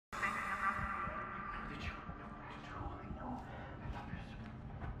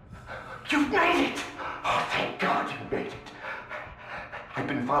You've made it! Oh, thank God you made it. I've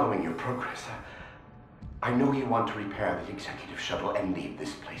been following your progress. I know you want to repair the executive shuttle and leave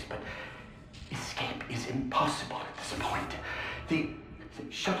this place, but escape is impossible at this point. The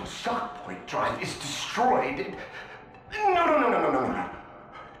shuttle shock point drive is destroyed. No.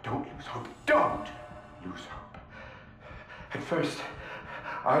 Don't lose hope. Don't lose hope. At first,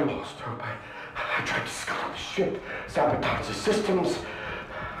 I lost hope. I tried to scuttle the ship, sabotage the systems.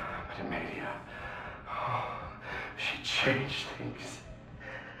 But Amelia, she changed things.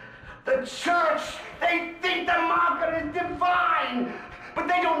 The church, they think the marker is divine, but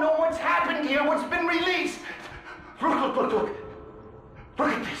they don't know what's happened here, what's been released. Look. Look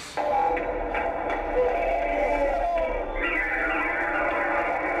at this.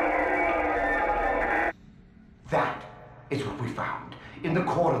 That is what we found in the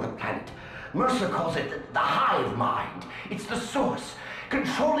core of the planet. Mercer calls it the hive mind. It's the source,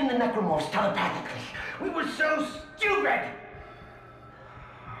 controlling the necromorphs telepathically. We were so stupid!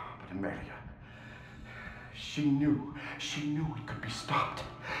 But Amelia, she knew it could be stopped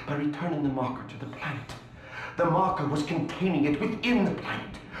by returning the marker to the planet. The marker was containing it within the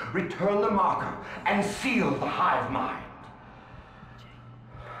planet. Return the marker and seal the hive mind.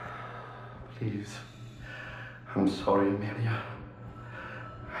 Please. I'm sorry, Amelia.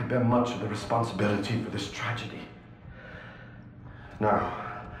 I bear much of the responsibility for this tragedy. Now,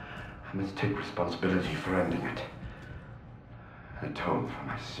 I must take responsibility for ending it. Atone for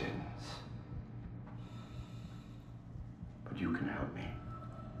my sins. But you can help me.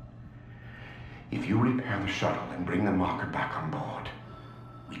 If you repair the shuttle and bring the marker back on board,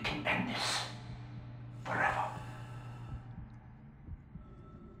 we can end this forever.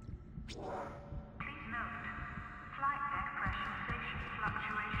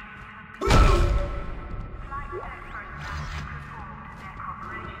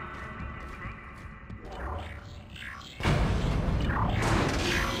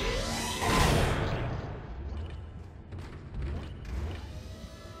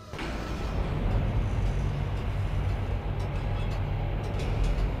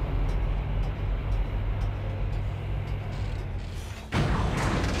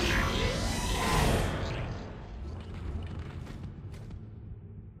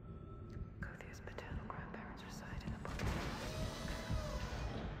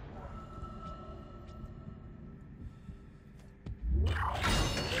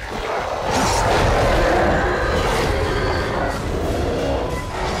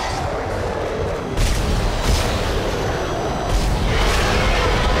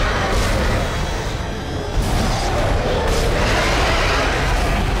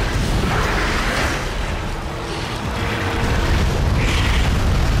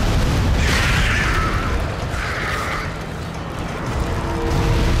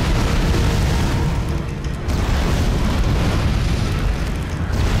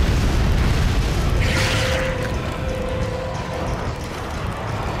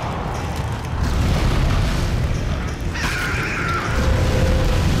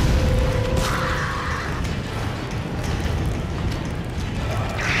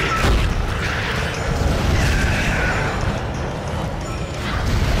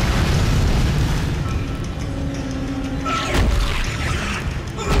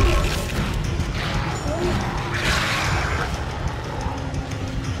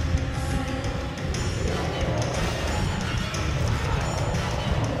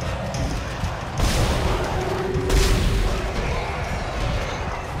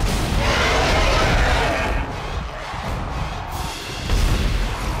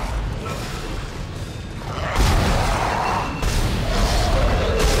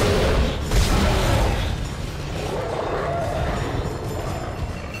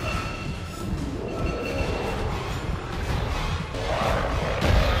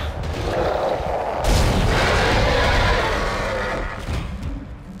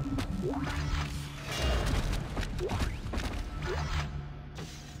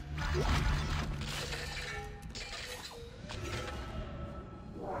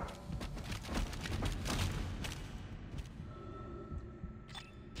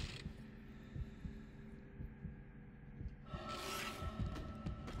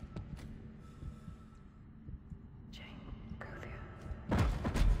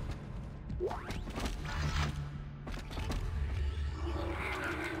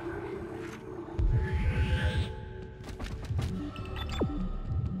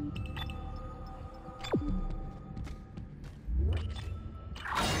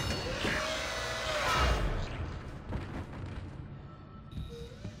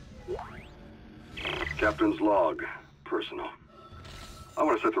 Captain's log, personal. I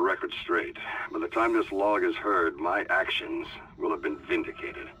want to set the record straight. By the time this log is heard, my actions will have been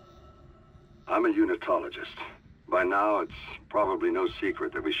vindicated. I'm a unitologist. By now, it's probably no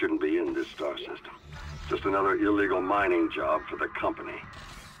secret that we shouldn't be in this star system. Just another illegal mining job for the company.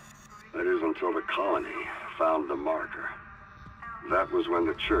 That is until the colony found the marker. That was when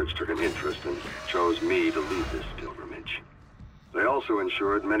the church took an interest and chose me to lead this pilgrimage. They also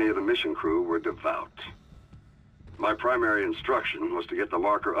ensured many of the mission crew were devout. My primary instruction was to get the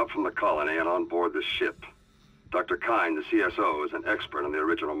marker up from the colony and on board the ship. Dr. Kyne, the CSO, is an expert on the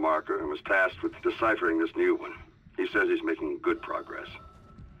original marker and was tasked with deciphering this new one. He says he's making good progress.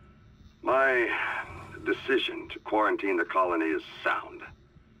 My decision to quarantine the colony is sound.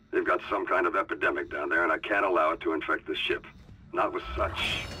 They've got some kind of epidemic down there, and I can't allow it to infect the ship. Not with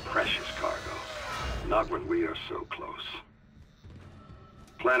such precious cargo. Not when we are so close.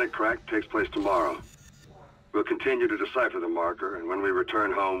 Planet Crack takes place tomorrow. We'll continue to decipher the marker, and when we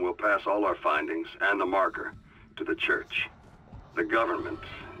return home, we'll pass all our findings and the marker to the church. The government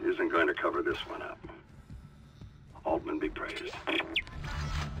isn't going to cover this one up. Altman be praised.